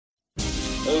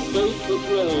a date which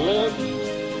will live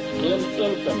in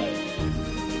infamy.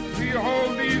 We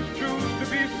hold these truths to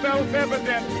be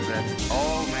self-evident. That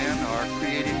all men are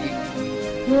created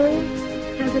equal. War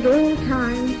has at all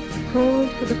times called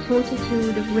for the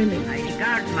fortitude of women. I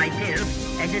regard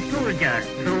myself as a soldier,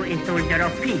 though a soldier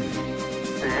of peace.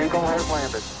 The Eagle has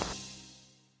landed.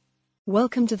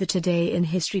 Welcome to the Today in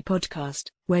History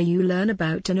podcast, where you learn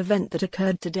about an event that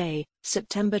occurred today,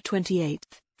 September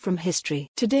 28th, from history.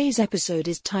 Today's episode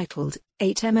is titled,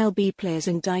 8 MLB Players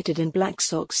Indicted in Black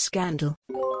Sox Scandal.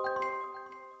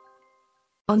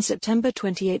 On September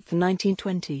 28,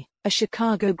 1920, a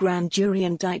Chicago grand jury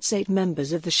indicts 8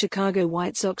 members of the Chicago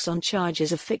White Sox on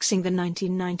charges of fixing the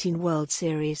 1919 World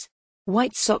Series.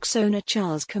 White Sox owner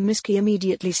Charles Comiskey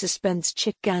immediately suspends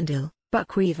Chick Gandil,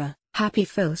 Buck Weaver, Happy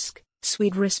Filsk,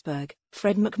 Swede Risberg,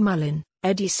 Fred McMullin,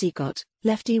 Eddie Seacott,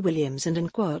 Lefty Williams and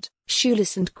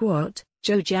Shoeless and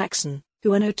Joe Jackson,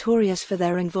 who are notorious for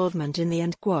their involvement in the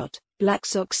Black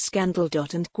Sox scandal.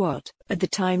 At the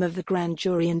time of the grand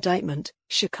jury indictment,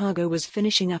 Chicago was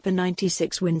finishing up a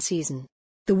 96-win season.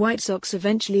 The White Sox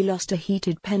eventually lost a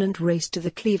heated pennant race to the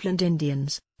Cleveland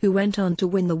Indians, who went on to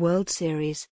win the World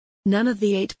Series. None of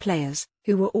the 8 players,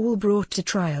 who were all brought to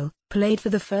trial, played for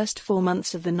the first 4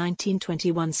 months of the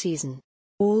 1921 season.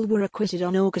 All were acquitted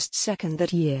on August 2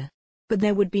 that year. But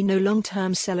there would be no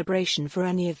long-term celebration for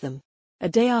any of them. A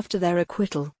day after their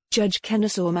acquittal, Judge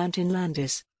Kennesaw Mountain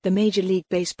Landis, the Major League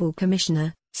Baseball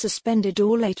commissioner, suspended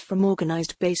all 8 from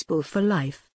organized baseball for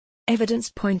life.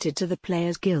 Evidence pointed to the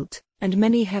players' guilt, and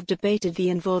many have debated the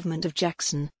involvement of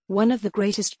Jackson, one of the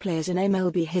greatest players in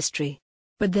MLB history.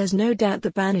 But there's no doubt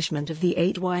the banishment of the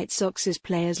 8 White Sox's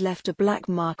players left a black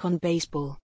mark on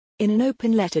baseball. In an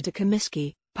open letter to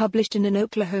Comiskey, published in an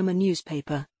Oklahoma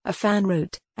newspaper, a fan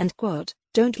wrote, and quote,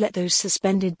 "Don't let those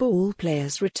suspended ball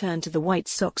players return to the White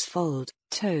Sox fold."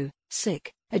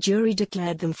 A jury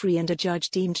declared them free and a judge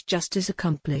deemed justice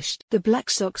accomplished. The Black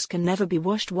Sox can never be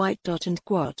washed white.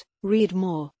 Read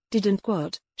more. Did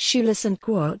Shoeless and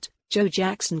Joe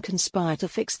Jackson conspire to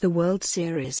fix the World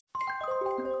Series?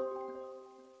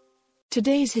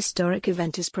 Today's historic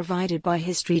event is provided by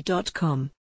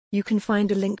History.com. You can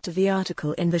find a link to the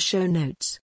article in the show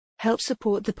notes. Help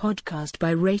support the podcast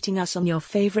by rating us on your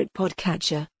favorite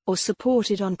podcatcher, or support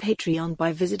it on Patreon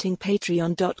by visiting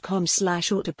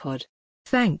patreon.com/autopod.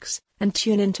 Thanks, and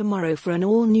tune in tomorrow for an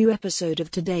all-new episode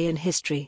of Today in History.